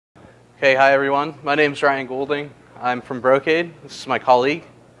Okay, hi everyone. My name is Ryan Goulding. I'm from Brocade. This is my colleague.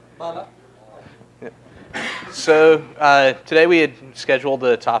 Bala. So today we had scheduled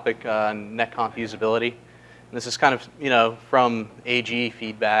a topic on NETCONF Usability. And this is kind of, from AG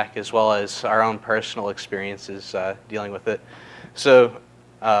feedback as well as our own personal experiences dealing with it. So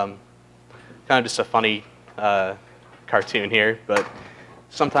kind of just a funny cartoon here, but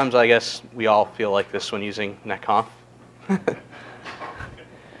sometimes I guess we all feel like this when using NETCONF.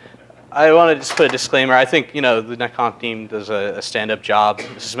 I want to just put a disclaimer. I think, the NETCONF team does a stand-up job.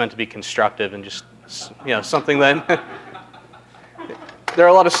 This is meant to be constructive and just, something that there are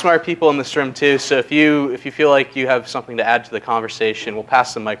a lot of smart people in this room too. So if you feel like you have something to add to the conversation, we'll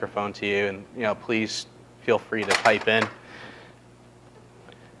pass the microphone to you, and please feel free to pipe in.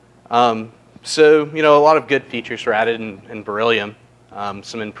 So a lot of good features were added in Beryllium.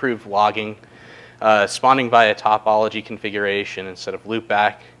 Some improved logging, spawning via topology configuration instead of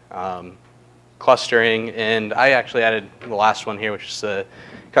loopback. Clustering, and I actually added the last one here, which is the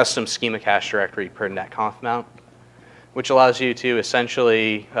custom schema cache directory per NETCONF mount, which allows you to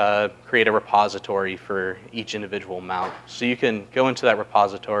essentially create a repository for each individual mount. So you can go into that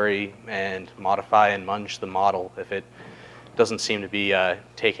repository and modify and munge the model if it doesn't seem to be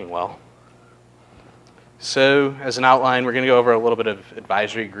taking well. So as an outline, we're going to go over a little bit of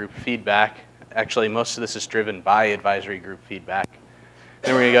advisory group feedback. Actually, most of this is driven by advisory group feedback.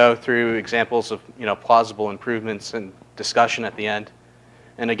 Then we're going to go through examples of plausible improvements and discussion at the end.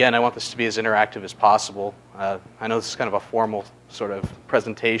 And again, I want this to be as interactive as possible. I know this is kind of a formal sort of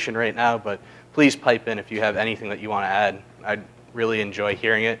presentation right now, but please pipe in if you have anything that you want to add. I'd really enjoy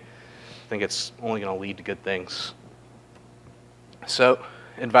hearing it. I think it's only going to lead to good things. So,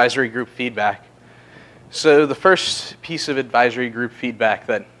 advisory group feedback. So the first piece of advisory group feedback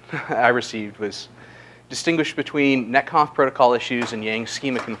that I received was distinguish between NETCONF protocol issues and Yang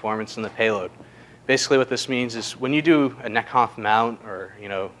schema conformance in the payload. Basically what this means is when you do a NETCONF mount or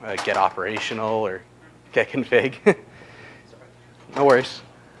a get operational or get config, no worries.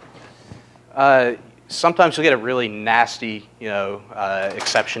 Sometimes you'll get a really nasty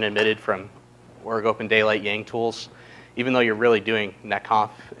exception emitted from org open daylight Yang tools, even though you're really doing NETCONF.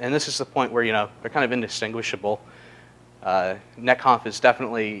 And this is the point where they're kind of indistinguishable. NETCONF is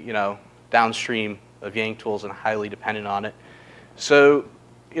definitely downstream of Yang tools and highly dependent on it. So,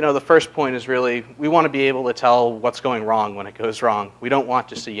 the first point is really we want to be able to tell what's going wrong when it goes wrong. We don't want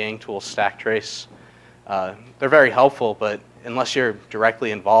just a Yang tool stack trace. They're very helpful, but unless you're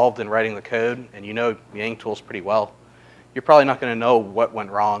directly involved in writing the code and you know Yang tools pretty well, you're probably not going to know what went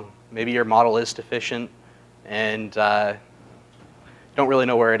wrong. Maybe your model is deficient and don't really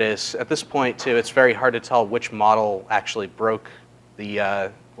know where it is. At this point, too, it's very hard to tell which model actually broke the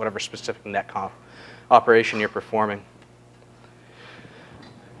whatever specific NETCONF operation you're performing.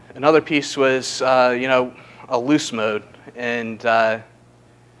 Another piece was, a loose mode, and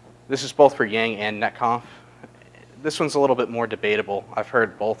this is both for Yang and NETCONF. This one's a little bit more debatable. I've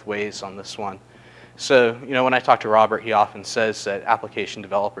heard both ways on this one. So, when I talk to Robert, he often says that application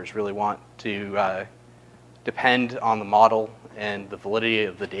developers really want to depend on the model and the validity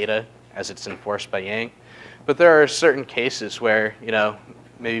of the data as it's enforced by Yang. But there are certain cases where,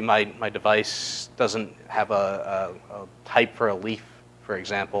 maybe my device doesn't have a type for a leaf, for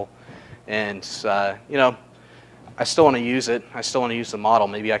example. And, I still want to use it. I still want to use the model.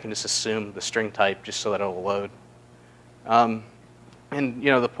 Maybe I can just assume the string type just so that it'll load. And,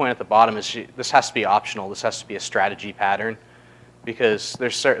 the point at the bottom is this has to be optional. This has to be a strategy pattern because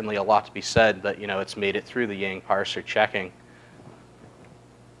there's certainly a lot to be said that, it's made it through the Yang parser checking.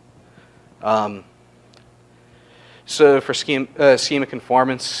 So for schema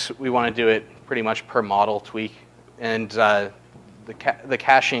conformance, we want to do it pretty much per model tweak. And the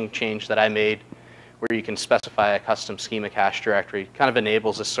caching change that I made, where you can specify a custom schema cache directory, kind of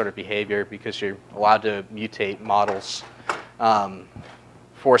enables this sort of behavior because you're allowed to mutate models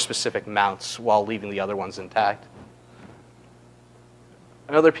for specific mounts while leaving the other ones intact.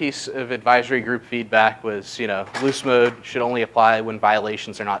 Another piece of advisory group feedback was, loose mode should only apply when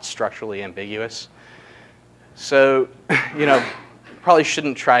violations are not structurally ambiguous. So, probably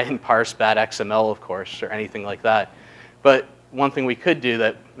shouldn't try and parse bad XML, of course, or anything like that. But one thing we could do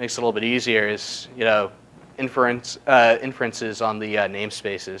that makes it a little bit easier is, inferences on the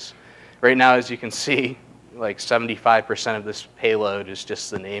namespaces. Right now, as you can see, like 75% of this payload is just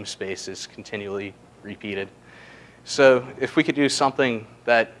the namespaces continually repeated. So if we could do something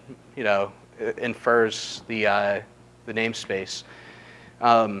that, infers the namespace,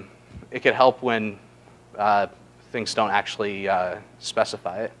 it could help when things don't actually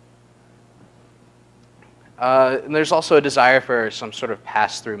specify it. And there's also a desire for some sort of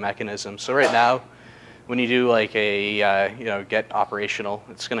pass-through mechanism. So right now, when you do like a get operational,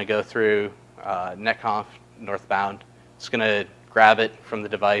 it's going to go through NetConf northbound. It's going to grab it from the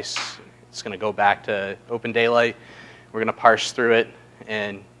device. It's going to go back to Open Daylight. We're going to parse through it,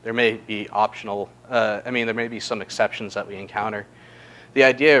 and there may be optional. There may be some exceptions that we encounter. The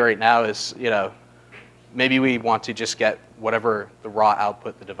idea right now is, maybe we want to just get whatever the raw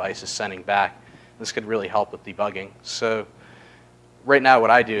output the device is sending back. This could really help with debugging. So right now what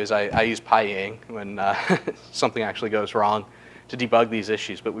I do is I use PyYang when something actually goes wrong to debug these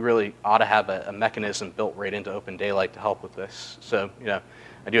issues, but we really ought to have a mechanism built right into Open Daylight to help with this. So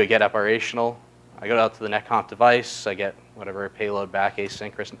I do a get operational, I go out to the NetConf device, I get whatever payload back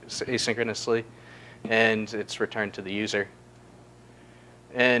asynchronously, and it's returned to the user.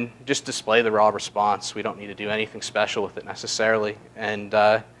 And just display the raw response. We don't need to do anything special with it necessarily. And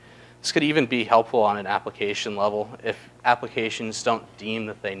this could even be helpful on an application level. If applications don't deem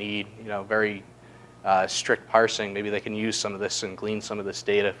that they need very strict parsing, maybe they can use some of this and glean some of this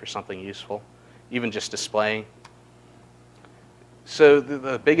data for something useful, even just displaying. So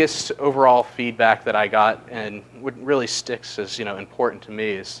the biggest overall feedback that I got, and what really sticks as important to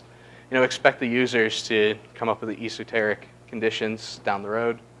me, is expect the users to come up with the esoteric conditions down the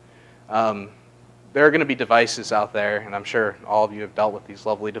road. There are going to be devices out there, and I'm sure all of you have dealt with these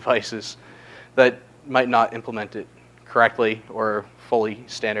lovely devices, that might not implement it correctly or fully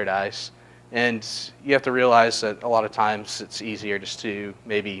standardized. And you have to realize that a lot of times it's easier just to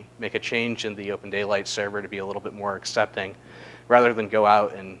maybe make a change in the Open Daylight server to be a little bit more accepting, rather than go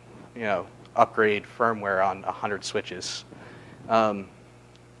out and upgrade firmware on 100 switches.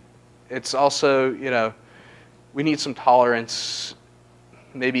 It's also, we need some tolerance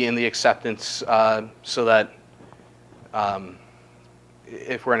maybe in the acceptance so that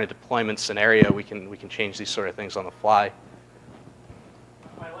if we're in a deployment scenario, we can change these sort of things on the fly.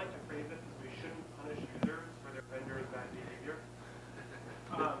 I like to phrase this as we shouldn't punish users for their vendors' bad behavior.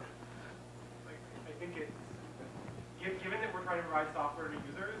 I think it's, given that we're trying to provide software to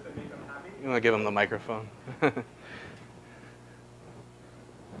users and make them happy. You want to give them the microphone?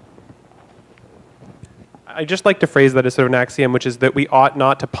 I just like to phrase that as sort of an axiom, which is that we ought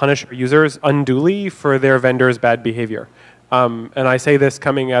not to punish our users unduly for their vendor's bad behavior. And I say this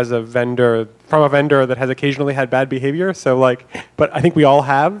coming as a vendor, from a vendor that has occasionally had bad behavior. So but I think we all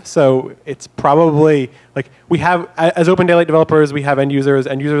have. So it's probably we have, as Open Daylight developers, we have end users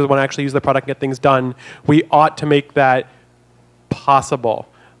want to actually use the product and get things done. We ought to make that possible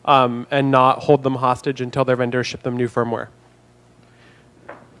and not hold them hostage until their vendors ship them new firmware.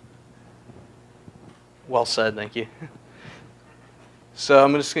 Well said, thank you. So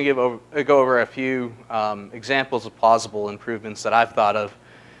I'm just going to go over a few examples of plausible improvements that I've thought of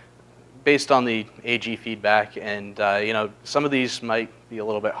based on the AG feedback. And some of these might be a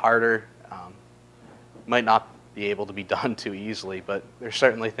little bit harder, might not be able to be done too easily, but there's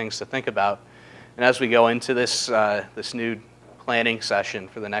certainly things to think about. And as we go into this, this new planning session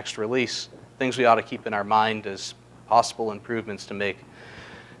for the next release, things we ought to keep in our mind as possible improvements to make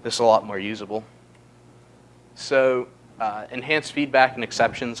this a lot more usable. So enhanced feedback and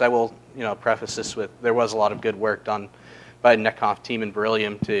exceptions. I will preface this with there was a lot of good work done by the NetConf team in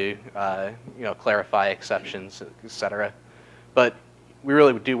Beryllium to clarify exceptions, etc. But we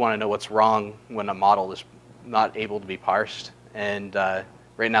really do want to know what's wrong when a model is not able to be parsed. And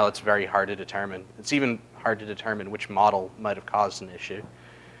right now it's very hard to determine. It's even hard to determine which model might have caused an issue.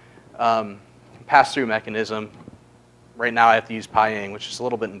 Pass-through mechanism. Right now I have to use PyYang, which is a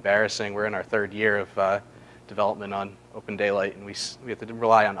little bit embarrassing. We're in our third year of development on Open Daylight, and we have to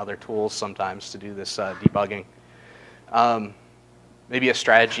rely on other tools sometimes to do this debugging. Maybe a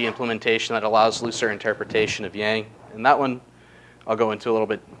strategy implementation that allows looser interpretation of Yang, and that one I'll go into a little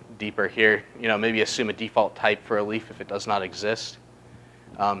bit deeper here. Maybe assume a default type for a leaf if it does not exist.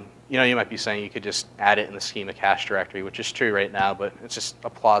 You might be saying you could just add it in the schema cache directory, which is true right now, but it's just a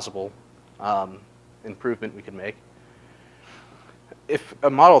plausible improvement we could make. If a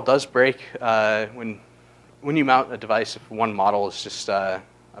model does break, when you mount a device, if one model is just a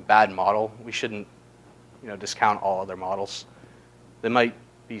bad model, we shouldn't discount all other models. There might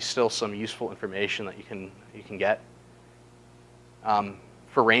be still some useful information that you can get.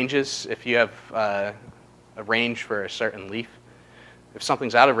 For ranges, if you have a range for a certain leaf, if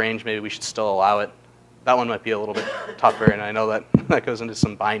something's out of range, maybe we should still allow it. That one might be a little bit tougher, and I know that that goes into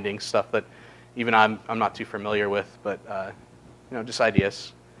some binding stuff that even I'm not too familiar with, but just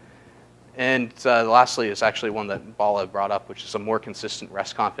ideas. And lastly is actually one that Bala brought up, which is a more consistent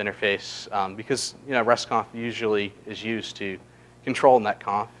RESTconf interface, because RESTconf usually is used to control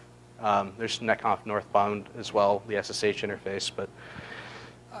NetConf. There's NetConf northbound as well, the SSH interface, but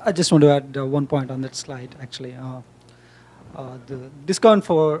I just want to add one point on that slide, actually. The discount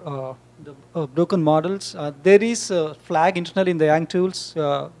for the broken models, there is a flag internally in the Yang tools,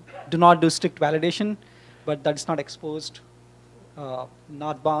 do not do strict validation, but that is not exposed,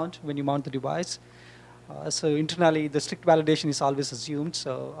 not bound when you mount the device. So internally, the strict validation is always assumed.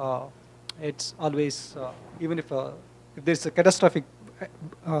 So it's always, even if there's a catastrophic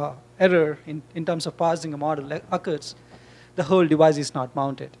error in terms of parsing a model occurs, the whole device is not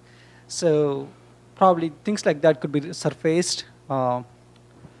mounted. So probably things like that could be surfaced,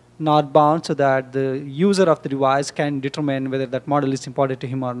 not bound, so that the user of the device can determine whether that model is important to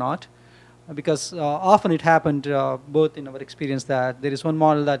him or not. Because often it happened, both in our experience, that there is one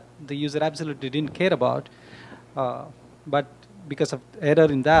model that the user absolutely didn't care about, but because of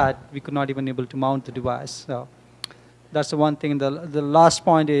error in that, we could not even able to mount the device. So that's the one thing. The last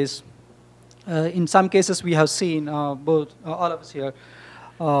point is, in some cases we have seen, both all of us here,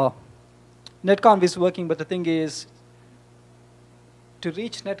 NetConf is working, but the thing is, to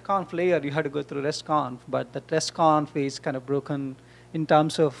reach NetConf layer, you have to go through RESTConf, but that RESTConf is kind of broken in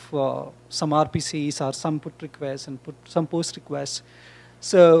terms of some RPCs or some put requests and some post requests.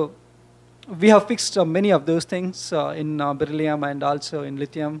 So we have fixed many of those things in Beryllium and also in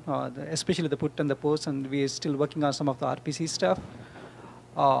Lithium, especially the put and the post, and we are still working on some of the RPC stuff.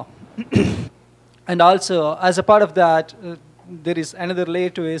 And also, as a part of that, there is another layer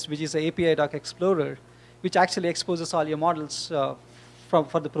to it, which is the API Doc Explorer, which actually exposes all your models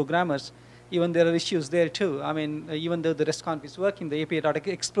for the programmers. Even there are issues there too. I mean, even though the RESTConf is working, the API Doc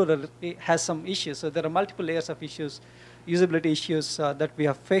Explorer has some issues. So there are multiple layers of issues, usability issues that we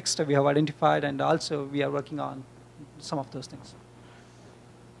have fixed, we have identified, and also we are working on some of those things.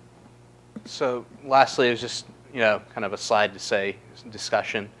 So lastly, it was just kind of a slide to say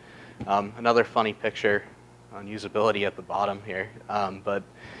discussion. Another funny picture on usability at the bottom here, but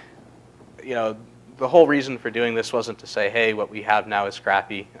the whole reason for doing this wasn't to say, hey, what we have now is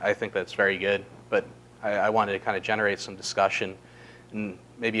crappy. I think that's very good, but I wanted to kind of generate some discussion, and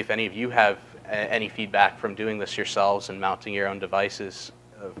maybe if any of you have any feedback from doing this yourselves and mounting your own devices,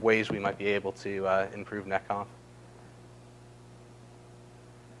 of ways we might be able to improve NetConf.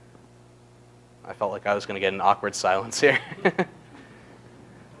 I felt like I was going to get an awkward silence here.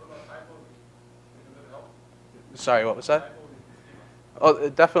 Sorry, what was that? Oh,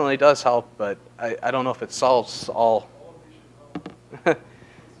 it definitely does help, but I don't know if it solves all.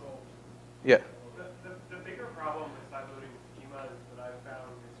 Yeah. The bigger problem with sideloading schemas that I've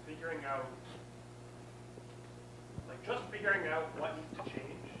found is figuring out what needs to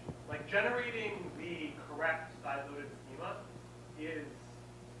change. Like generating the correct sideloaded schema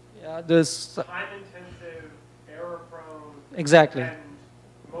is time-intensive, error-prone, exactly. and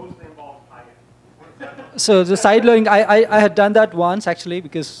mostly involves plugins. So the sideloading, I had done that once actually,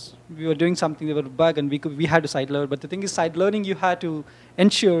 because we were doing something, there was a bug, and we had to sideload. But the thing is, sideloading, you had to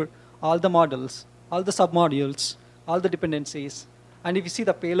ensure all the models, all the submodules, all the dependencies. And if you see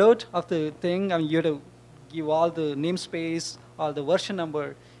the payload of the thing, I mean, you have to give all the namespace, all the version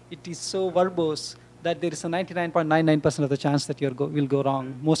number. It is so verbose that there is a 99.99% of the chance that you will go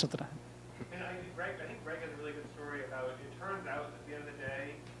wrong most of the time. And I think Greg has a really good story about it. It turns out at the end of the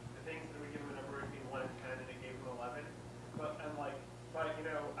day, the things that we give him a number would be 1 and 10, and it gave him 11. But you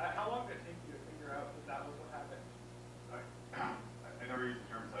know, how long did it take you to figure out that that was what happened? I never used the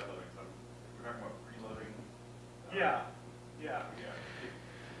term sideloading, so we're talking about preloading. Yeah.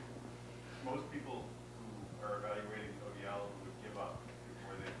 Most people who are evaluating ODL would give up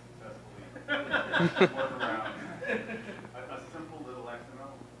before they successfully work around a simple little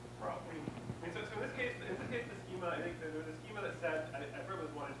XML problem. I mean, so in this case, the schema, I think there was a schema that said, I forget it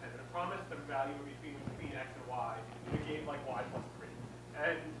was 1 and 10, but it promised the value between X and Y, and it gave like Y plus 3.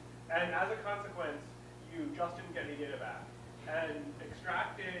 And as a consequence, you just didn't get any data back. And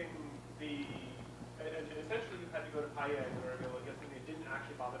extracting and essentially you had to go to PyEdge in order to be able to get something that didn't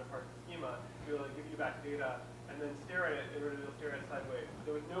actually bother to parse the schema, to be able to give you back data, and then stare at it in order to stare at it sideways.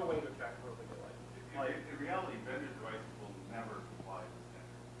 There was no way to extract real data like. In reality, vendor devices will never comply with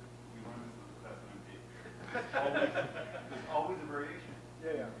standards. We learned this with assessment and there's always a variation.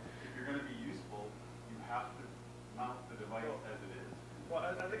 Yeah. If you're going to be useful, you have to mount the device as it is. Well,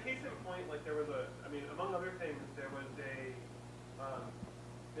 as a case in point, like there was among other things,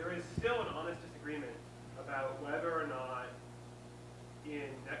 there is still an honest disagreement about whether or not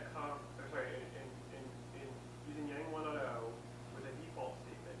in NetConf, in using Yang 1.0 with a default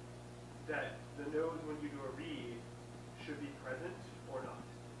statement, that the nodes when you do a read should be present or not.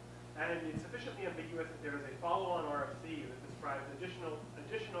 And it's sufficiently ambiguous that there is a follow-on RFC that describes additional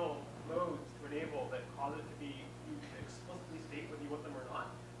modes to enable that cause it to be, you explicitly state whether you want them or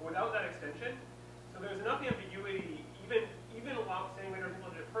not. But without that extension, so there's enough ambiguity, even while saying vendors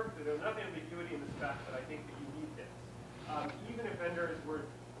implemented it perfectly, there's enough ambiguity in the spec that I think that you need this. Even if vendors were,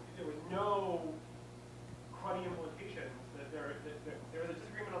 there was no cruddy implementations, that there is a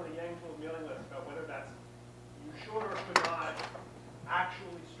disagreement on the Yang tool mailing list about whether that's you should or should not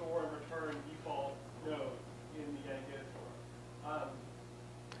actually store and return default nodes in the Yang data store.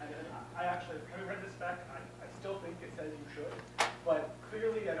 And I actually, having read the spec, I still think it says you should, but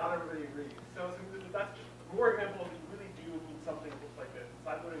clearly not everybody agrees. So that's just more examples that you really do need something that looks like this.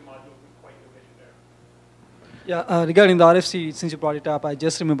 Side-loading modules is quite innovation there. Yeah, regarding the RFC, since you brought it up, I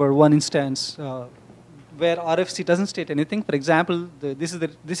just remember one instance where RFC doesn't state anything. For example,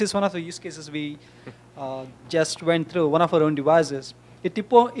 this is one of the use cases we just went through, one of our own devices. It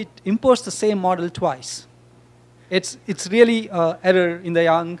imports the same model twice. It's really error in the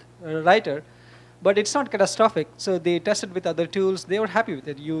Yang writer, but it's not catastrophic. So they tested with other tools. They were happy with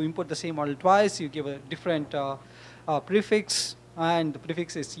it. You import the same model twice. You give a different prefix, and the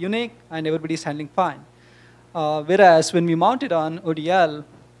prefix is unique, and everybody's handling fine. Whereas when we mounted on ODL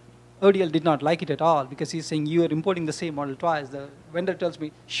did not like it at all because he's saying you are importing the same model twice. The vendor tells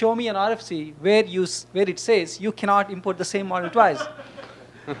me, show me an RFC where it says you cannot import the same model twice.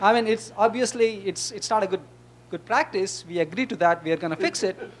 I mean, it's obviously it's not a good practice. We agree to that. We are going to fix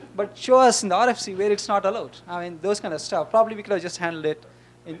it. But show us in the RFC where it's not allowed. I mean, those kind of stuff. Probably we could have just handled it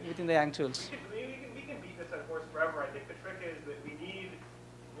within the Yang tools. We can beat this dead horse forever. I think the trick is that we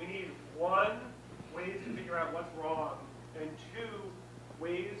need one, ways to figure out what's wrong, and two,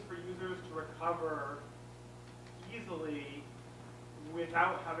 ways for users to recover easily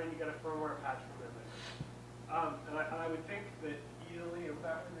without having to get a firmware patch from their vendor. And I would think that easily and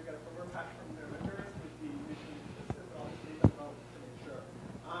without having to get a firmware patch from their vendors would be mission consistent, but I'll just leave that out to make sure.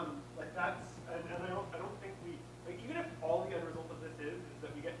 Like that's, and I don't think like even if all the end result of this is that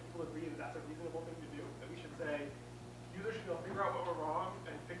we get people agree that that's a reasonable thing to do, that we should say users should be able to figure out what we're wrong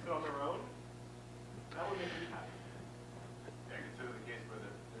and fix it on their own, that would make me happy. Yeah, consider the case where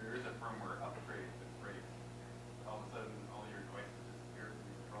there is a firmware upgrade that breaks. All of a sudden, all your devices disappear from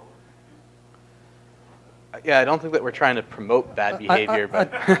your controller. Yeah, I don't think that we're trying to promote bad behavior,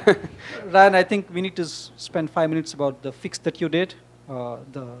 but Ryan, I think we need to spend 5 minutes about the fix that you did,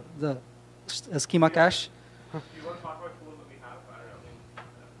 the schema cache. Do you want to talk about tools that we have? I don't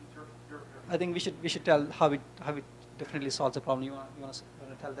know. I think we should tell how it definitely solves the problem. You want to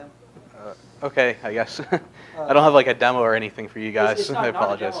tell them? okay, I guess. I don't have like a demo or anything for you guys. It's not, I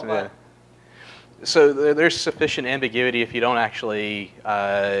apologize. not a demo, So there's sufficient ambiguity if you don't actually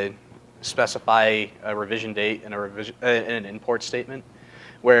specify a revision date in an import statement,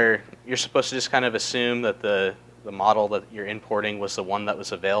 where you're supposed to just kind of assume that the model that you're importing was the one that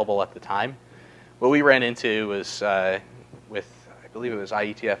was available at the time. What we ran into was with, I believe it was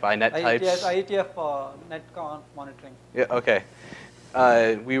IETF, iNet types. IETF NETCONF monitoring. Yeah, okay.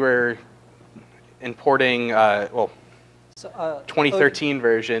 We were importing, 2013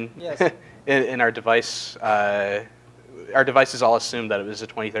 version Yes. in our device. Our devices all assumed that it was a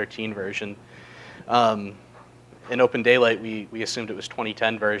 2013 version. In Open Daylight, we assumed it was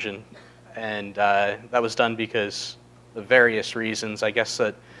 2010 version. And that was done because of various reasons. I guess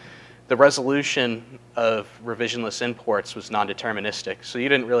that the resolution of revisionless imports was non-deterministic. So you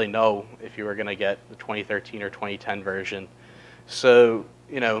didn't really know if you were going to get the 2013 or 2010 version. So,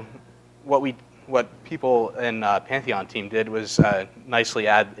 you know, what people in Pantheon team did was nicely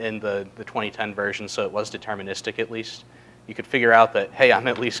add in the 2010 version, so it was deterministic at least. You could figure out that, hey, I'm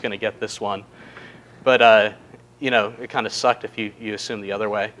at least going to get this one. But, you know, it kind of sucked if you assume the other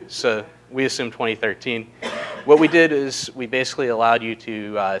way. So we assumed 2013. What we did is we basically allowed you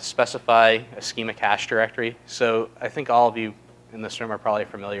to specify a schema cache directory. So I think all of you in this room are probably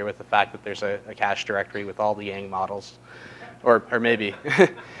familiar with the fact that there's a cache directory with all the Yang models, or maybe.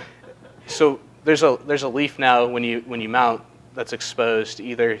 So there's a leaf now when you mount that's exposed.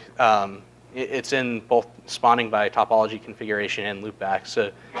 Either it's in both spawning by topology configuration and loopback.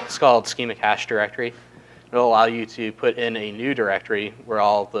 So it's called schema cache directory. It'll allow you to put in a new directory where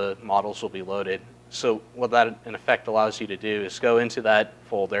all the models will be loaded. So what that in effect allows you to do is go into that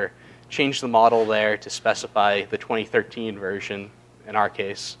folder, change the model there to specify the 2013 version in our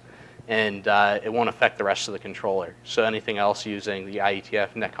case, and it won't affect the rest of the controller. So anything else using the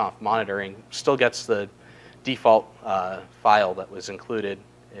IETF NETCONF monitoring still gets the default file that was included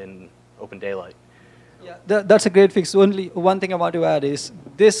in Open Daylight. Yeah, that's a great fix. Only one thing I want to add is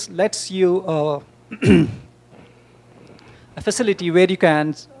this lets you a facility where you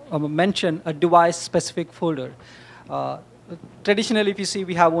can mention a device-specific folder. Traditionally, if you see,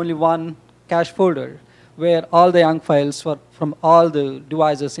 we have only one cache folder where all the YANG files from all the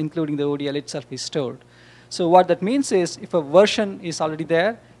devices, including the ODL itself, is stored. So what that means is, if a version is already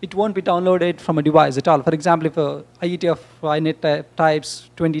there, it won't be downloaded from a device at all. For example, if a IETF iNet types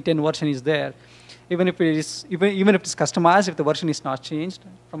 2010 version is there, even if it's customized, if the version is not changed,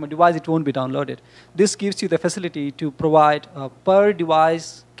 from a device it won't be downloaded. This gives you the facility to provide a per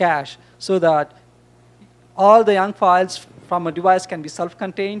device cache so that all the YANG files from a device can be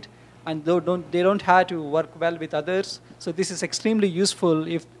self-contained, and they don't have to work well with others. So this is extremely useful,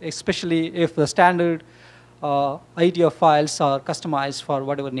 especially if the standard IETF files are customized for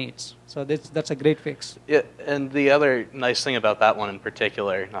whatever needs. So that's a great fix. Yeah, and the other nice thing about that one in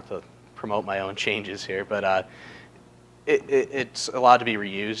particular, not to promote my own changes here, but it's allowed to be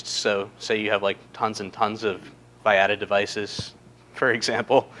reused. So say you have like tons and tons of VIATA devices, for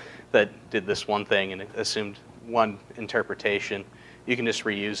example, that did this one thing and assumed one interpretation. You can just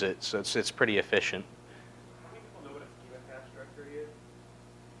reuse it, so it's pretty efficient. How many people know what a schema cache directory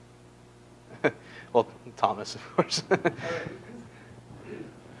is? Well, Thomas, of course.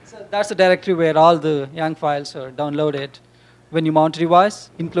 So that's a directory where all the YANG files are downloaded when you mount a device,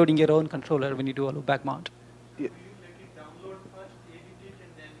 including your own controller when you do a loopback mount. Do you let it download first, edit it,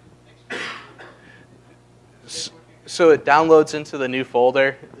 and then export it? So it downloads into the new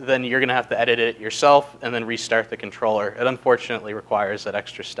folder, then you're going to have to edit it yourself and then restart the controller. It unfortunately requires that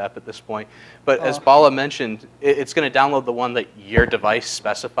extra step at this point. But as Bala mentioned, it's going to download the one that your device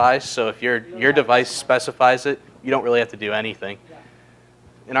specifies. So if your device specifies it, you don't really have to do anything.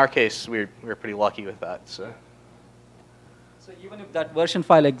 In our case, we're pretty lucky with that. So even if that version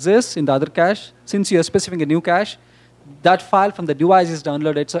file exists in the other cache, since you're specifying a new cache, that file from the device is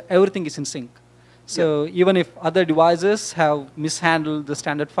downloaded, so everything is in sync. So even if other devices have mishandled the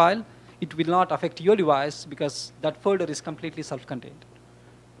standard file, it will not affect your device because that folder is completely self-contained.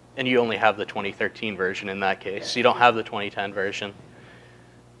 And you only have the 2013 version in that case. You don't have the 2010 version.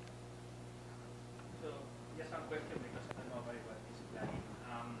 So just one question because I don't know very well this plugin.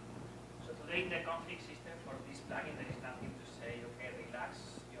 So today in the config system for this plugin, there is nothing to say, okay, relax,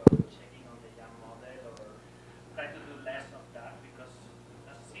 you're checking on the YANG model or try to do less of that because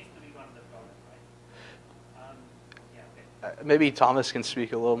that seems to be one of the problems, right? Yeah, okay. Maybe Thomas can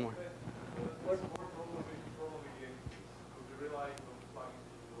speak a little more. What's more problem with control of the game? Because we rely on the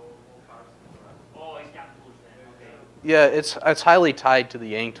plugins to do all parsing, right? Oh, it's YANG tools then, okay. Yeah, it's highly tied to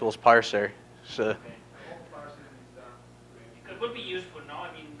the YANG tools parser. So. Okay. All parsing is done. It would be useful, no?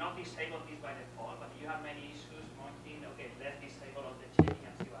 I mean, not disable this by default, but you have many issues pointing, okay, let's disable all the checking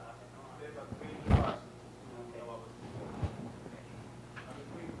and see what happens. No? Yeah, but we need to parse to allow us to do that. I mean,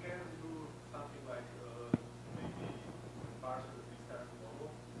 we can do something like maybe parser that we start tomorrow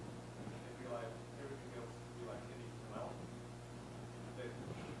and realize everything else to be like any XML. That should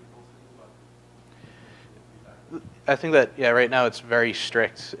be possible, but I think that, yeah, right now it's very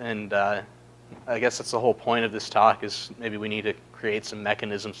strict, and I guess that's the whole point of this talk is maybe we need to create some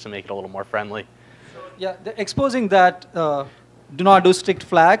mechanisms to make it a little more friendly. Yeah, exposing that do not do strict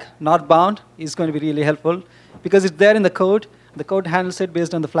flag, not bound, is going to be really helpful because it's there in the code. The code handles it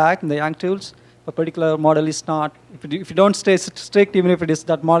based on the flag in the YANG tools. If a particular model is not, if you don't stay strict, even if it is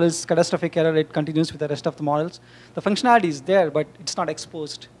that model is catastrophic error, it continues with the rest of the models. The functionality is there, but it's not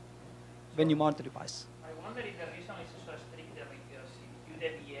exposed when you mount the device. I wonder if the reason is so strict because if you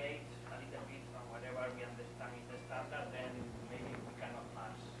deviate a little bit from whatever we understand is the standard, then maybe we cannot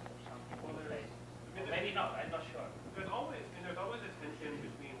match or something in place. Maybe not, I'm not sure. There's always a tension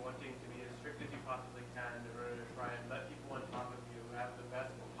between wanting to be as strict as you possibly can in order to try and let people on top of you have the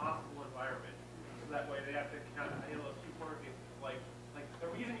best possible environment. So that way they have to kind of handle a few corner cases. Like the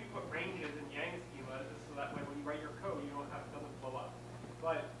reason you put ranges in YANG schemas is so that way when you write your code, you don't have it doesn't blow up.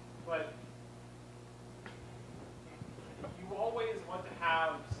 But you always want to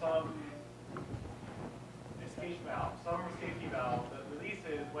have some escape valve, some safety valve that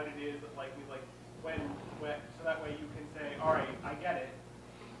releases when it is when so that way you can say, all right, I get it.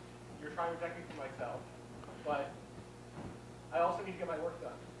 You're trying to protect me from myself, but I also need to get my work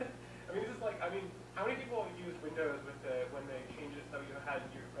done. I mean, this is like, how many people use Windows when they changed it so you had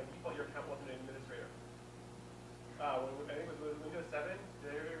by default your account wasn't an administrator? I think it was Windows 7.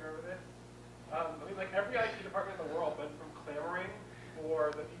 Did anybody remember this? Like every IT department in the world went from clamoring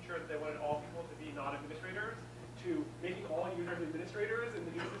for the feature that they wanted all people to be non-administrators to making all users administrators in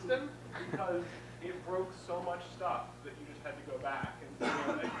the new system because it broke so much stuff that you just had to go back. And so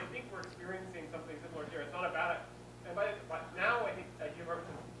I think we're experiencing something similar here. It's not a bad, and by now I think IT departments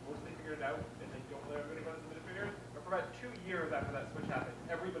have mostly figured it out and they don't let everybody run as administrators. But for about 2 years after that switch happened,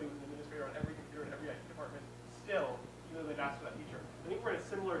 everybody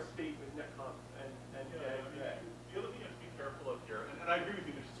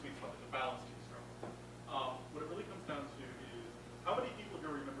but it's a balanced keystroke. What it really comes down to is, how many people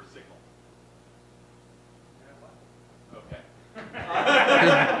here remember Signal? Okay.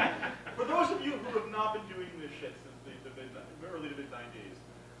 For those of you who have not been doing this shit since the early to mid-90s,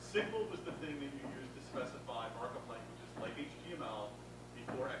 Signal was the thing that you used to specify markup languages like HTML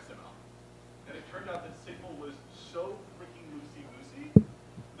before XML. And it turned out that Signal was so freaking loosey-goosey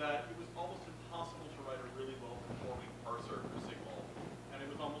that it was almost impossible to write a really well-performing parser for Signal. And it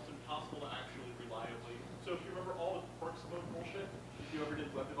was almost impossible to actually reliably. So if you remember all the Quarks mode bullshit, if you ever did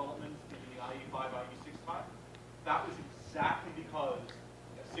web development in the IE5, IE6 time, that was exactly because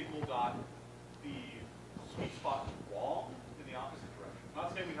Signal got the sweet spot wrong in the opposite direction. I'm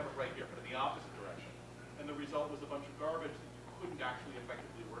not saying we have it right here, but in the opposite direction. And the result was a bunch of garbage that you couldn't actually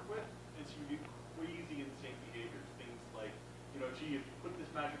effectively work with. And so you get crazy insane behaviors. Things like, you know, gee, if you put this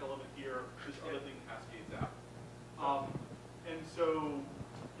magic element here, this other thing cascades out. And so,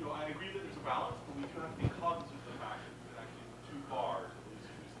 you know, I agree that there's a balance, but we do have to be cognizant of the fact that we can actually move too far to the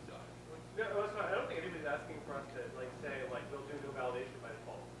loosey-goosey side. No, so I don't think anybody's asking for us to like say like we'll do no validation by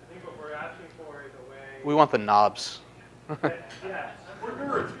default. I think what we're asking for is a way. We want the knobs. Yeah. We're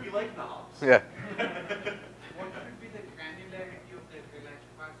nerds. We like knobs. Yeah. What should be the granularity of the relaxed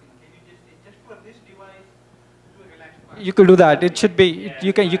parsing? Can you just for this device do a relaxed parsing? You could do that. It should be.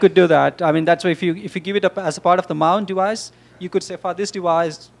 You could do that. I mean, that's why if you give it up as a part of the mount device, you could say for this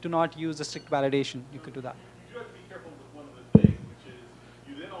device, do not use the strict validation. You could do that. You do have to be careful with one other thing, which is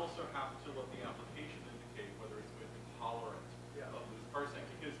you then also have to let the application indicate whether it's going to be tolerant of loose parsing.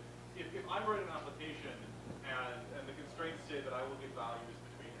 Because if I'm writing an application and the constraints say that I will get values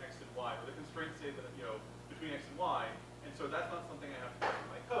between X and Y, or the constraints say that, you know, between X and Y, and so that's not something I have to write in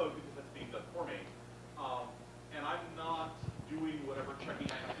my code because that's being done for me. And I'm not doing whatever checking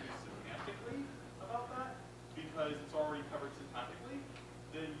I have to do semantically about that because it's already covered syntactically,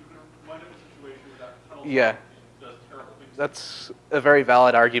 then you can wind up in a situation where that tunnel does terrible things. That's a very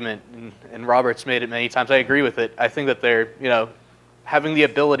valid argument, and Robert's made it many times. I agree with it. I think that they're, you know, having the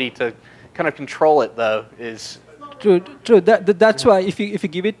ability to kind of control it, though, is... True. That's why if you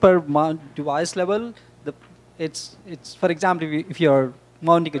give it per mount device level, it's for example, if you're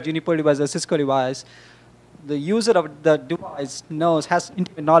mounting a Juniper device or Cisco device, the user of the device has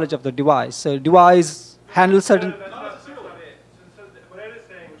intimate knowledge of the device. So device handles certain... Not necessarily. So what Ed is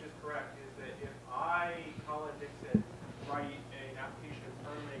saying, which is correct, is that if I, Colin Dixon, write an application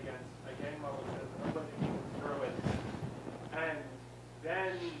internally against a gang model that says a bunch of people throw it,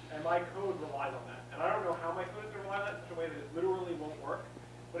 and my code relies on that. And I don't know how my code is going to rely on that in such a way that it literally won't work.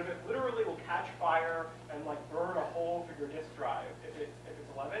 But if it literally will catch fire and like burn a hole through your disk drive, if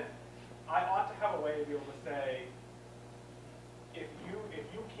it's 11, I ought to have a way to be able to say, if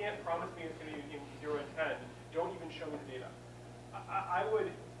you can't promise me it's going to be in 0 and 10, don't even show me the data. I would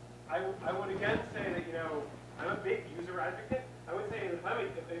again say that, you know, I'm a big user advocate. I would say if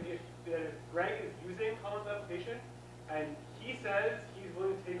Greg is using Colin's application and he says he's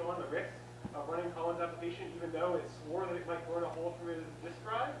willing to take on the risk of running Colin's application, even though it swore that it might burn a hole through his disk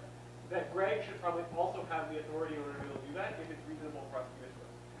drive, that Greg should probably also have the authority in order to be able to do that if it's reasonable for us to do it.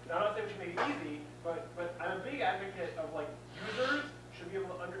 Now, I'm not saying we should make it easy, but I'm a big advocate of like users should be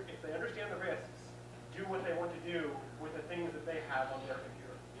able to, if they understand the risks, do what they want to do with the things that they have on their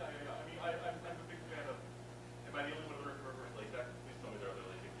computer. Yeah. I mean, I'm a big fan of, am I the only one who remembers LaTeX? Please tell me there are other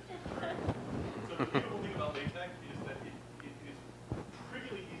LaTeX users. So the beautiful thing about LaTeX is that it is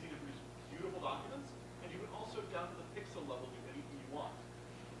trivially easy to produce beautiful documents, and you can also, down to the pixel level, do anything you want.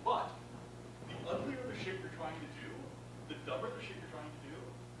 But the uglier the shit you're trying to do, the dumber the shit you're trying to do,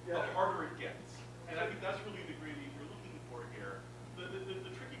 the harder it gets. And I think that's really the gradient you're looking for here.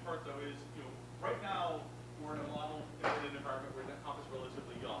 The tricky part, though, is, you know, right now we're in a model in an environment where NetConf is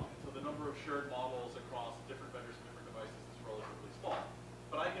relatively young. And so the number of shared models across different vendors and different devices is relatively small.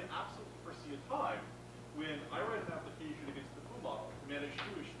 But I can absolutely foresee a time when I write an application against the foo model to manage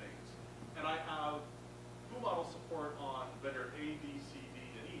Jewish things, and I have foo model support on vendor A, B, C, D,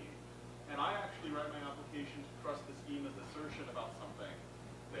 and E. And I actually write my application to trust the schema's assertion about something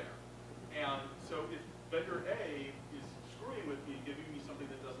there. And so if vendor A is screwing with me, giving me something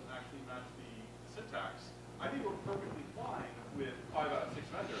that doesn't actually match the syntax, I think we're perfectly fine with 5 out of 6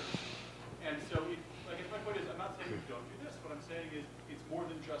 vendors. And so, I guess my point is, I'm not saying we don't do this. What I'm saying is, it's more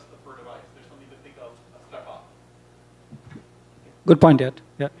than just the per device. There's something to think of a step up. Good point, Ed.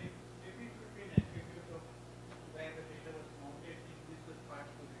 Yeah. Maybe it could be an attribute of where the data was mounted in this part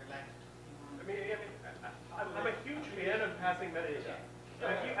to be relaxed. I mean, I'm a huge fan of passing metadata.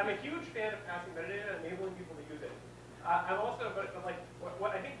 I'm a huge fan of passing metadata and enabling people to use it. I'm also, but like,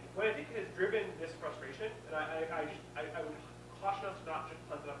 what I think has driven this frustration, and I would caution us not just to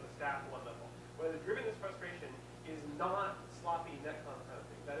punt it up the staff one level. What has driven this frustration is not sloppy NetConf kind of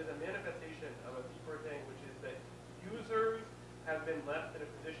thing. That is a manifestation of a deeper thing, which is that users have been left in a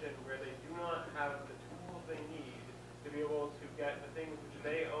position where they do not have the tools they need to be able to get the things which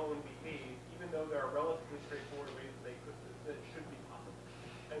they own behave, even though there are relatively straightforward ways that should be possible.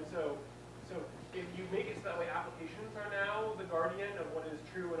 And so if you make it so that way applications are now the guardian of what is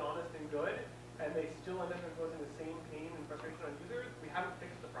true and honest and good, and they still end up imposing the same pain and frustration on users, we haven't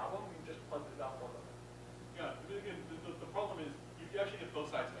fixed the problem, we've just punted it out one level. Yeah, but again, the problem is you actually get both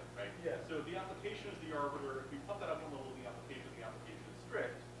sides of it, right? Yeah. So the application is the arbiter. If we put that up on the level of the application is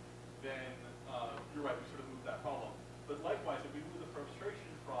strict, then you're right, we sort of move that problem. But likewise, if we move the frustration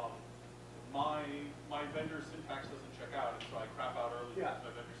from my vendor syntax doesn't check out, and so I crap out early because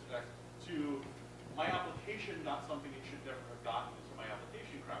my vendor syntax, to my application not something it should never have gotten, so my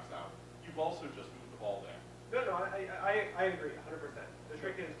application craps out, you've also just moved the ball there. No, I agree 100%. The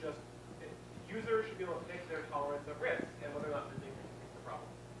trick is just users should be able to pick their tolerance of risk and whether or not they can fix the problem.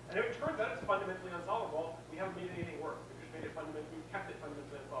 And if it turns out it's fundamentally unsolvable, we haven't made anything worse. We've just made it fundamentally, we've kept it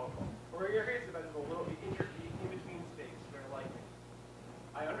fundamentally unsolvable. Or in your case, it's a little bit in-between states where like,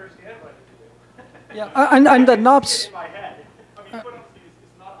 I understand what you're doing. Yeah, and the knobs. In my head. I mean, quite honestly,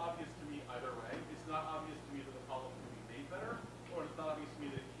 it's not obvious to me either way. It's not obvious to me that the problem can be made better, or it's not obvious to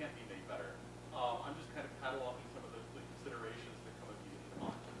me that it can't be made better. I'm just kind of cataloging some of the considerations that come immediately to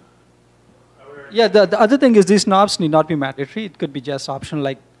mind. Yeah, the other thing is these knobs need not be mandatory. It could be just optional.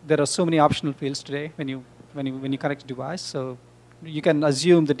 Like there are so many optional fields today when you connect a device. So you can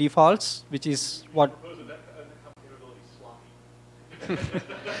assume the defaults, which is what.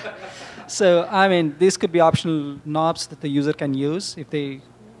 So I mean, these could be optional knobs that the user can use if they.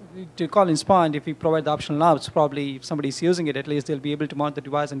 To Colin's point, if we provide the optional knobs, probably if somebody's using it, at least they'll be able to mount the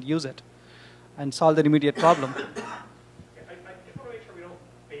device and use it, and solve the immediate problem. I just want to make sure we don't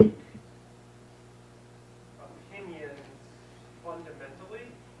bake opinions fundamentally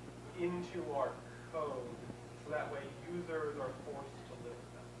into our code, so that way users are forced to live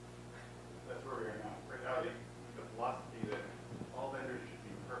with them. That's where we are now. Right now, the philosophy that all vendors should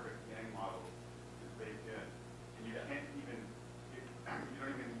be perfect Yang model is baked in, and you can't even, you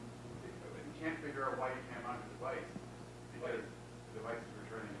can't figure out why you can't mount a device because the device is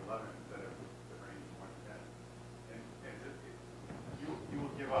returning 11 instead of the range of 1 to 10. And you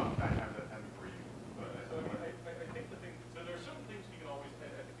will give up 9 times out of 10 before you. But so I think the thing, so there are certain things we can always, I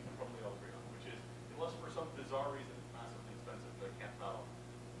think we can probably all agree on, which is, unless for some bizarre reason it's massively expensive that I can't settle,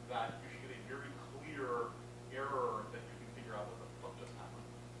 that you should get a very clear error that you can figure out what just happened,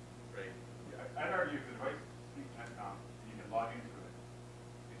 right? yeah, I'd argue if the device speaks NetConf and you can log into it,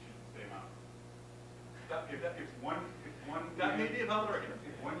 it should stay mounted. If one That may be a valid argument.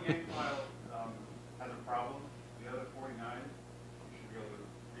 If one Yang file has a problem, the other 49, you should be able to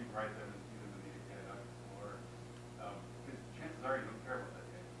rewrite them and see them in the API docs. Or because chances are you don't care about that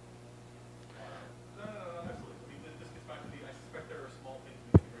Yang. No, absolutely. I mean, this gets back to I suspect there are small things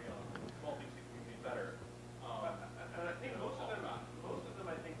we can agree on, small things that we can make better. And I think most of them I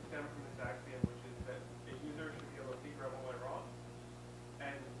think stem from this axiom, which is that a user should be able to figure out what went wrong,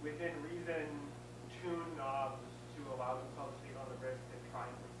 and within reason, tune knobs to allow themselves to take on the risk and try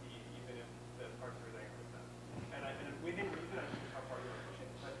and succeed, even if the parts are there with them. And within reason, I think is how far you want to push it.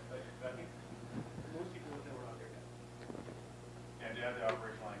 But I think most people would say we're not there yet. And to add the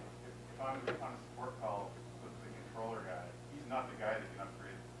operational language, if I'm on a support call with the controller guy, he's not the guy that can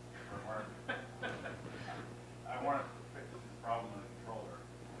upgrade for a market. I want to fix this problem in the controller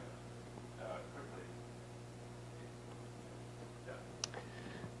quickly. Yeah.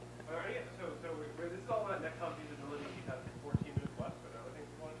 All right, so this is all about NetConf usability. We have 14 minutes left, but other things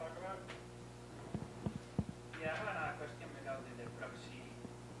we want to talk about? Yeah, I have another question regarding the proxy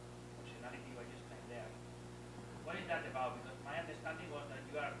functionality you explained there. What is that about? Because my understanding was that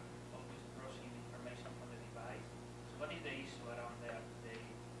you are always crossing information from the device. So what is the issue around there?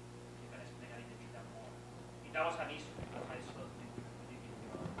 You can explain a little bit more. If that was an issue, because I saw it in your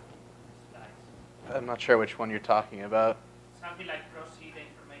slides. I'm not sure which one you're talking about. Something like cross-see the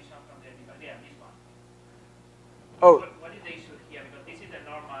information from the device. Yeah, this one. Oh. What is the issue here? Because this is the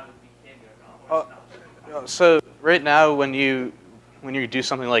normal behavior, no? Or it's not? So right now, when you do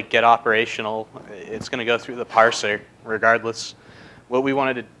something like get operational, it's going to go through the parser regardless. What we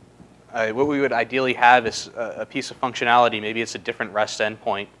wanted to, what we would ideally have is a piece of functionality. Maybe it's a different REST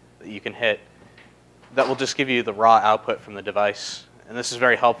endpoint that you can hit that will just give you the raw output from the device. And this is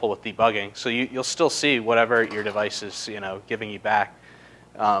very helpful with debugging. So you'll still see whatever your device is, giving you back.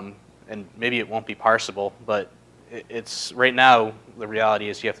 And maybe it won't be parsable, but it's right now the reality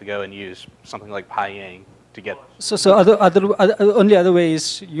is you have to go and use something like PyYang to get. So only other way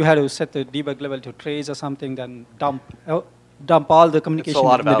is you had to set the debug level to trace or something, then dump all the communication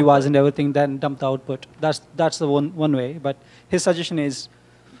lot between of the device output. and everything, then dump the output. That's the one way. But his suggestion is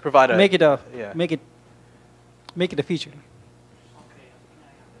Provide a, make it a yeah. make it a feature. Okay, I think I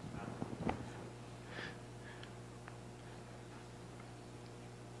understand.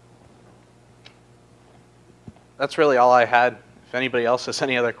 That's really all I had. If anybody else has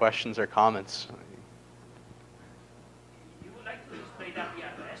any other questions or comments. You would like to display that via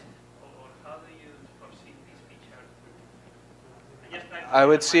REST, or how do you foresee this feature? I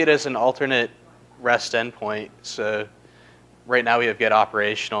would see it as an alternate REST endpoint. So right now we have get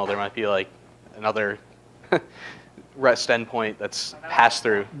operational. There might be like another REST endpoint that's passed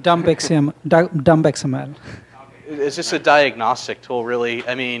through. Dump XML. It's just a diagnostic tool, really.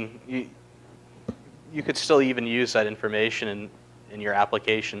 I mean, you could still even use that information in your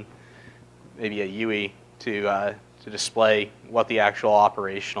application, maybe a UE, to display what the actual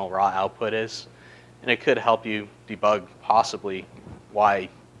operational raw output is. And it could help you debug possibly why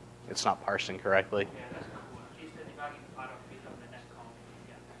it's not parsing correctly. Yeah, that's cool. At least the debugging part of it on the NETCONF.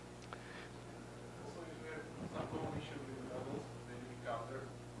 Yeah. Also, if you have some known issue with the models that you encounter,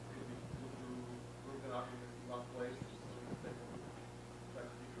 maybe to look them up in one place so you can try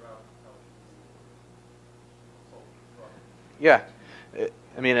to figure out how to solve the problem. Yeah.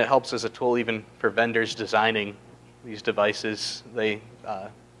 I mean, it helps as a tool even for vendors designing these devices. They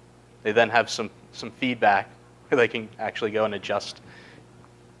then have some feedback where they can actually go and adjust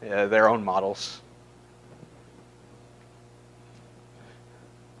their own models.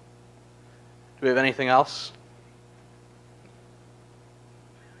 Do we have anything else?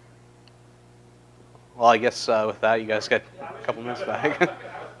 Well, I guess with that, you guys get a couple minutes back. I was saying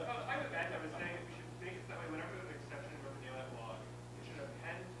that we should make it that way whenever there's an exception from the daylight log, it should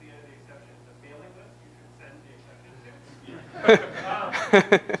append to the end of the exception the mailing list you should send the exception to get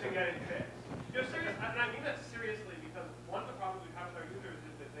it fixed. You're serious, and I mean that seriously because one of the problems we have with our users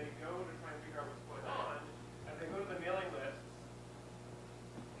is that they go to try and figure out what's going on, and they go to the mailing lists,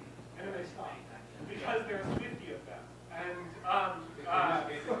 and then they stop because there's 50 of them. And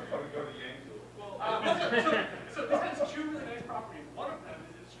so this has two really nice properties. One of them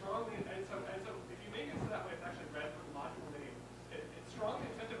is it's strongly, and so if you make it so that way it's actually read from the module name, it strongly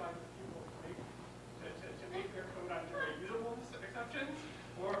incentivizes people to make their code either very usable exceptions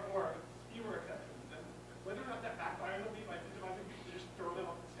or fewer exceptions. And whether or not that backfires on me by incentivizing people to just throw them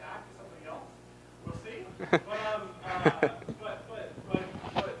off the stack to somebody else, we'll see. So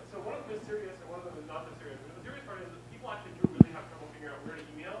one of them is serious and one of them is not so serious. And the serious part is that people actually do really have trouble figuring out where to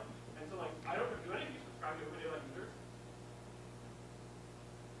email. And so like, I don't know, do any of you subscribe to OpenDaylight users?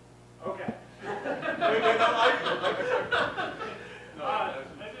 Okay.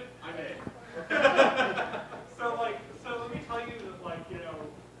 So let me tell you that like, you know,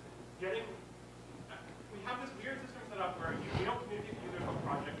 we have this weird system set up where we don't communicate to users what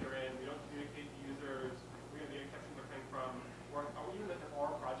project they're in, we don't communicate to users where the exceptions are coming from, or even that they're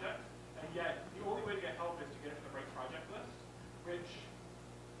our project, and yet the only way to get help is to get it to the right project list, which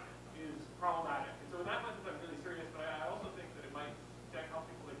is problematic. And so in that sense, I'm really serious, but I also think that it might help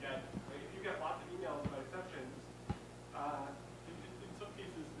people to get, right, if you get lots of emails about exceptions, in some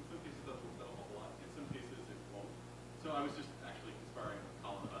cases that will help a lot. In some cases it won't. So I was just actually conspiring with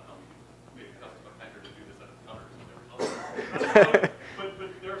Colin about how we could make a custom appender to do this out of covers and there was but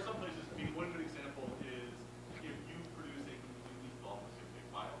there are some places, I mean, one good example is if you produce a completely flawless config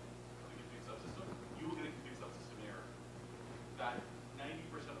file of the config subsystem, you will get a config subsystem error. That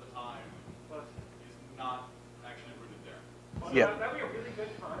 90% of the time is not actually rooted there. Well, Yeah. That would be a really good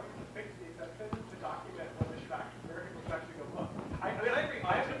time to fix the exception to document what the where people should actually go look. I mean, I agree.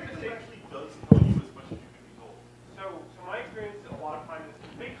 I have Config to actually does tell you as much as you can be told. So my experience a lot of times is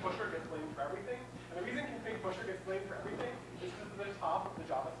config pusher gets blamed for everything. And the reason config pusher gets blamed for everything is because it's the top of the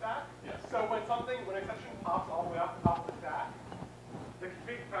Java stack. Yes. So when an exception pops all the way off the top of the stack, the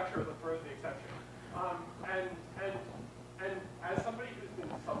config pusher throws the exception. And as somebody who's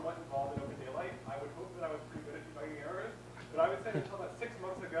been somewhat involved in OpenDaylight, I would hope that I was pretty good at debugging errors. But I would say until about 6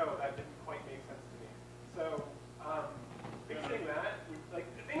 months ago, that didn't quite make sense to me. So fixing that, like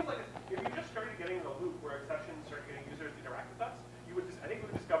things like if you just started getting in a loop where exceptions started getting users to interact with us, you would I think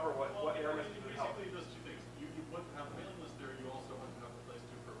we would discover what error messages would help. Basically, it does two things. You want to have the mailing list there. You also want to have a place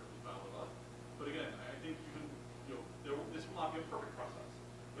to perfectly file it up. But again, I think you can, this will not be a perfect process.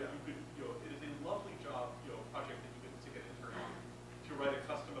 But you could, it is a lovely job, project that you get an intern on to write a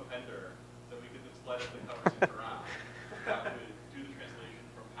custom appender that we could just let the covers interact. That would do the translation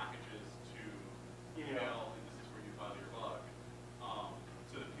from packages to email, and this is where you file your bug.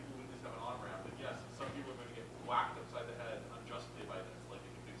 So that people would just have an on-ramp. But yes, some people are going to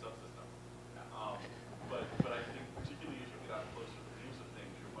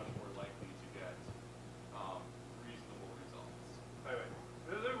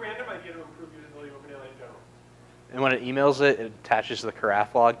when it emails it, it attaches the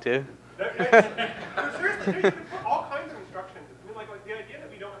carafe log too. Seriously, you can put all kinds of instructions. I mean, like the idea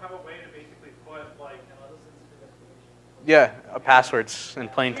that we don't have a way to basically put like Yeah, passwords in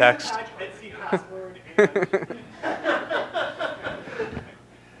plain text. Etsy password and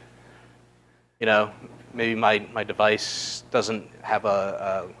You know, maybe my device doesn't have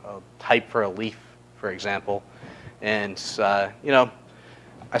a type for a leaf, for example, and you know,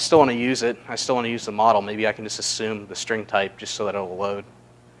 I still want to use it. I still want to use the model. Maybe I can just assume the string type just so that it'll load.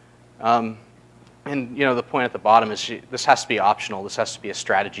 And you know, the point at the bottom is this has to be optional. This has to be a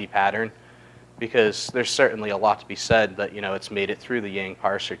strategy pattern, because there's certainly a lot to be said that, you know, it's made it through the Yang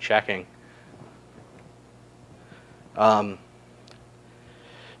parser checking.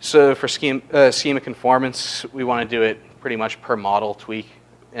 So for schema conformance, we want to do it pretty much per model tweak.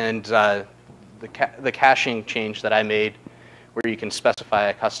 And the caching change that I made, where you can specify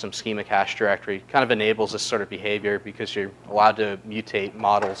a custom schema cache directory, kind of enables this sort of behavior, because you're allowed to mutate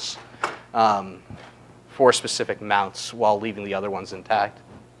models for specific mounts while leaving the other ones intact.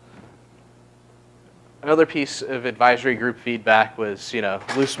 Another piece of advisory group feedback was, you know,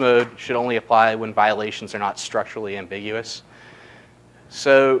 loose mode should only apply when violations are not structurally ambiguous.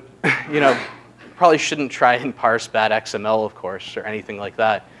 So, you know, probably shouldn't try and parse bad XML, of course, or anything like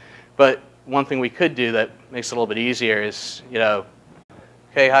that. But one thing we could do that makes it a little bit easier is, you know,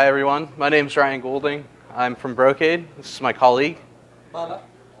 okay, hi everyone, my name's Ryan Goulding. I'm from Brocade. This is my colleague. Bala.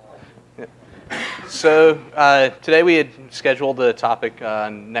 So today we had scheduled a topic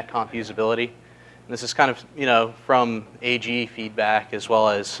on NETCONF Usability. And this is kind of, you know, from AG feedback as well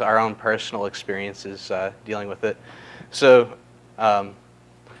as our own personal experiences dealing with it. So kind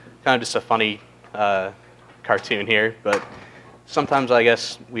of just a funny cartoon here, but sometimes I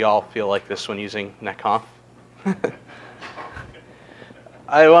guess we all feel like this when using NETCONF.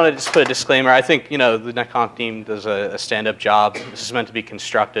 I want to just put a disclaimer. I think, you know, the NETCONF team does a stand-up job. This is meant to be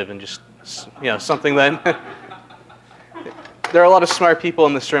constructive and just, you know, something that there are a lot of smart people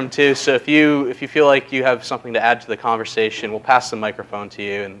in this room too. So if you feel like you have something to add to the conversation, we'll pass the microphone to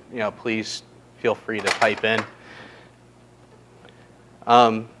you, and, you know, please feel free to pipe in.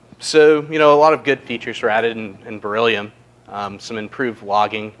 So, you know, a lot of good features were added in Beryllium. Some improved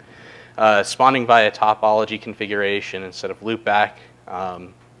logging, spawning via topology configuration instead of loopback,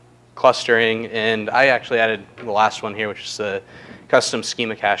 clustering, and I actually added the last one here, which is the custom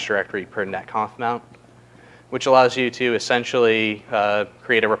schema cache directory per NETCONF mount, which allows you to essentially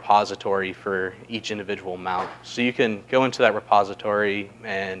create a repository for each individual mount. So you can go into that repository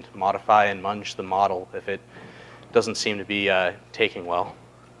and modify and munge the model if it doesn't seem to be taking well.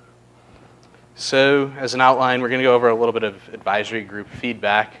 So as an outline, we're going to go over a little bit of advisory group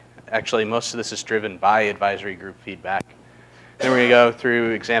feedback. Actually, most of this is driven by advisory group feedback. Then we're going to go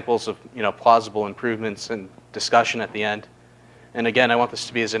through examples of, you know, plausible improvements and discussion at the end. And again, I want this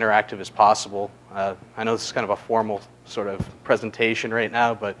to be as interactive as possible. I know this is kind of a formal sort of presentation right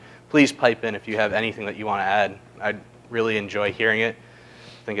now, but please pipe in if you have anything that you want to add. I'd really enjoy hearing it.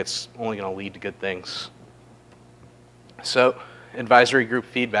 I think it's only going to lead to good things. So, advisory group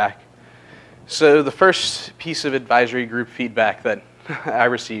feedback. So the first piece of advisory group feedback that I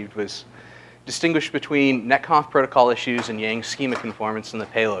received was distinguish between NETCONF protocol issues and Yang schema conformance in the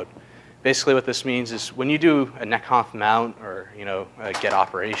payload. Basically what this means is when you do a NETCONF mount or, you know, a get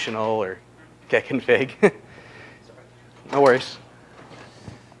operational or get config, no worries.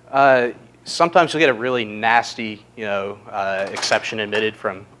 Sometimes you'll get a really nasty, you know, exception emitted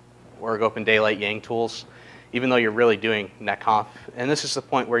from org open daylight Yang tools, even though you're really doing NETCONF. And this is the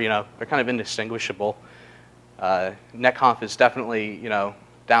point where, you know, they're kind of indistinguishable. NETCONF is definitely, you know,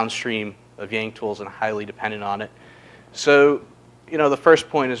 downstream of Yang tools and highly dependent on it. So, you know, the first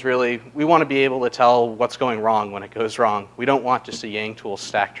point is really, we want to be able to tell what's going wrong when it goes wrong. We don't want just a Yang tool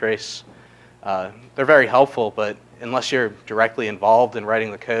stack trace. They're very helpful, but unless you're directly involved in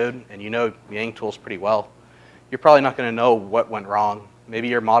writing the code and you know Yang tools pretty well, you're probably not going to know what went wrong. Maybe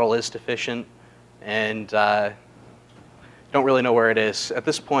your model is deficient and don't really know where it is. At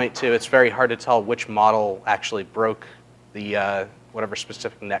this point, too, it's very hard to tell which model actually broke the whatever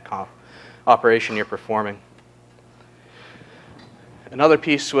specific NETCONF operation you're performing. Another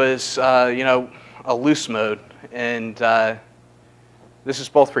piece was, you know, a loose mode, and this is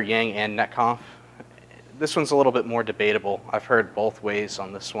both for Yang and NETCONF. This one's a little bit more debatable. I've heard both ways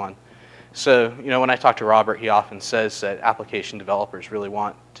on this one. So, you know, when I talk to Robert, he often says that application developers really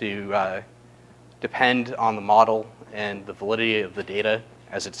want to depend on the model and the validity of the data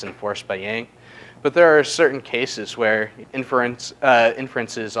as it's enforced by Yang. But there are certain cases where inferences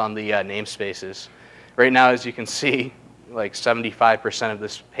on the namespaces. Right now, as you can see, like 75% of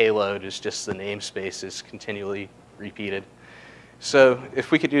this payload is just the namespaces continually repeated. So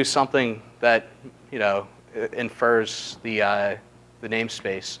if we could do something that, you know, infers the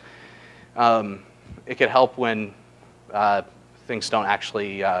namespace, it could help when things don't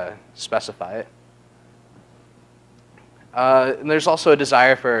actually specify it. And there's also a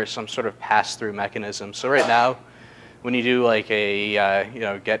desire for some sort of pass-through mechanism. So right now, when you do like a you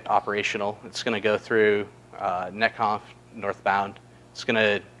know, get operational, it's going to go through NETCONF northbound. It's going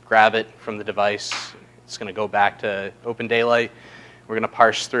to grab it from the device. It's going to go back to open daylight. We're going to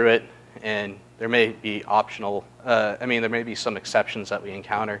parse through it, and there may be optional. I mean, there may be some exceptions that we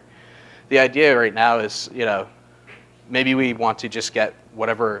encounter. The idea right now is, you know, maybe we want to just get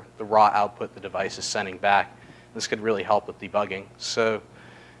whatever the raw output the device is sending back. This could really help with debugging. So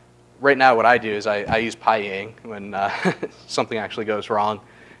right now what I do is I use PyYang when something actually goes wrong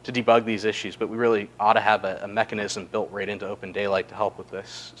to debug these issues, but we really ought to have a mechanism built right into Open Daylight to help with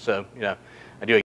this. So, you know, I do